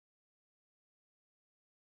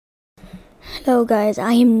Hello guys,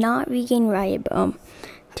 I am not vegan riot, but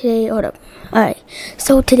today, hold up. Alright,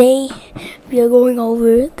 so today we are going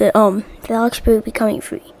over the blocksburg becoming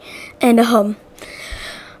free. And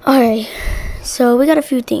alright, so we got a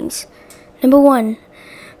few things. Number one,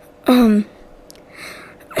 they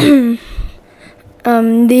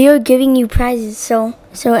are giving you prizes, so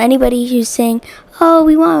anybody who's saying, oh,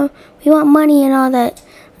 we want money and all that,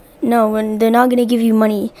 no, they're not gonna give you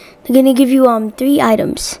money. They're gonna give you 3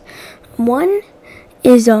 items. One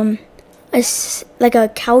is like a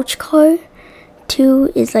couch car.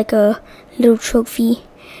 2 is like a little trophy,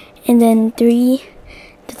 and then the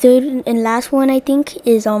third and last one I think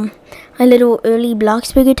is a little early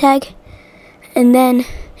blocksburg tag. And then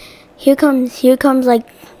here comes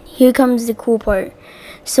the cool part.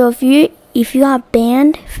 So if you got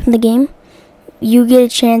banned from the game, you get a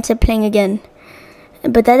chance at playing again.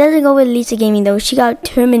 But that doesn't go with Lisa Gaming though. She got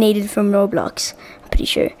terminated from Roblox, I'm pretty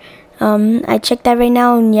sure. I checked that right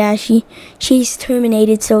now, and yeah, she's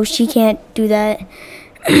terminated, so she can't do that.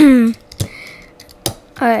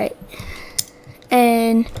 Alright.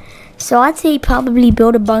 And so I'd say probably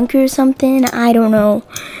build a bunker or something. I don't know,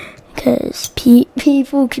 because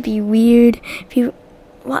people could be weird.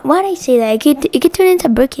 Why'd I say that? It could turn into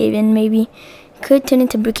Brookhaven, maybe. It could turn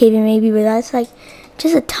into Brookhaven, maybe, but that's like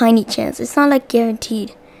just a tiny chance. It's not like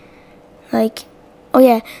guaranteed. Like, oh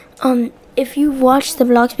yeah, if you watch the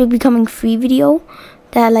blocksburg becoming free video,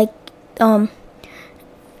 that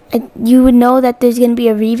you would know that there's gonna be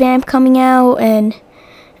a revamp coming out, and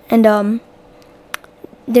there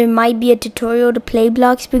might be a tutorial to play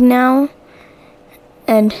blocksburg now,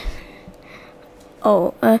 and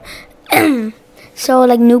so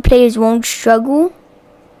like new players won't struggle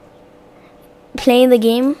playing the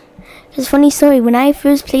game. It's a funny story. When I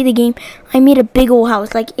first played the game, I made a big old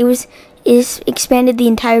house. Like it expanded the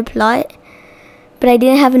entire plot, but I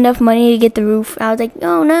didn't have enough money to get the roof. I was like,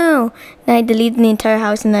 oh no! Then I deleted the entire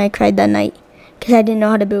house, and then I cried that night because I didn't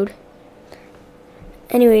know how to build.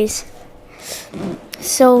 Anyways,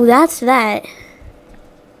 so that's that.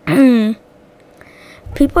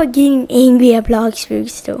 People are getting angry at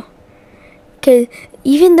blocksburg still, because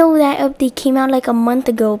even though that update came out like a month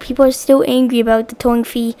ago, people are still angry about the towing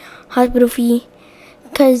fee, hospital fee,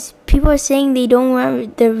 because people are saying they don't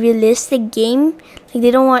want the realistic game. Like,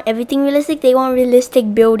 they don't want everything realistic, they want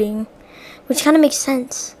realistic building, which kind of makes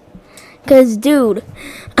sense. Because, dude,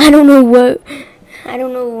 I don't know why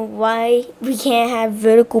we can't have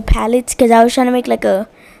vertical pallets, because I was trying to make like a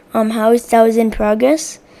house that was in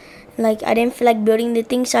progress. Like, I didn't feel like building the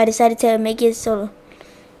thing, so I decided to make it so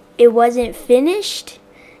it wasn't finished.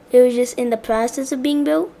 It was just in the process of being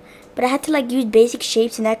built. But I had to like use basic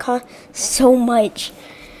shapes, and that cost so much.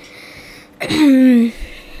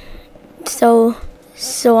 So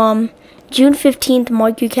June 15th,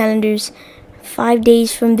 mark your calendars. 5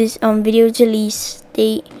 days from this video's release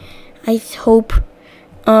date. I hope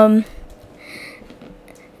June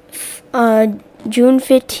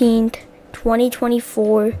 15th,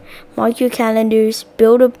 2024. Mark your calendars.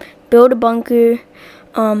 Build a bunker.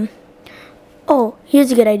 Oh,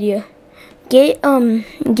 here's a good idea. Get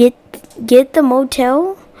the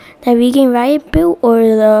motel that Vegan Riot built, or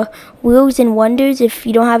the Wheels and Wonders if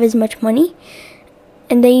you don't have as much money,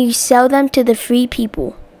 and then you sell them to the free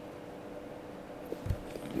people.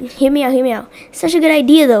 Hear me out. It's such a good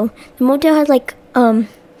idea though. The motel has like 5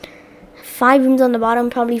 rooms on the bottom,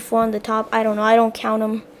 probably 4 on the top. I don't know. I don't count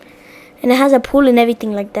them. And it has a pool and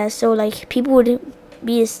everything like that, so like people would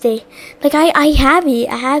be to stay. Like I have it.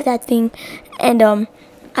 I have that thing, and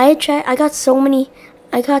I got so many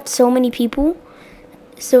people,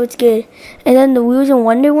 so it's good. And then the Wheels and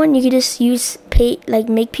Wonder one, you could just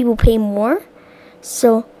make people pay more.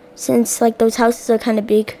 So since like those houses are kind of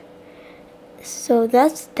big, so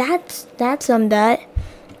that's that.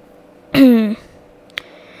 I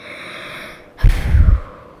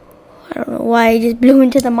don't know why I just blew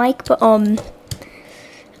into the mic, but I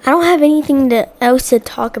don't have anything else to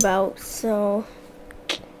talk about, so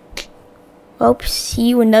hope see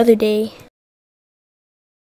you another day.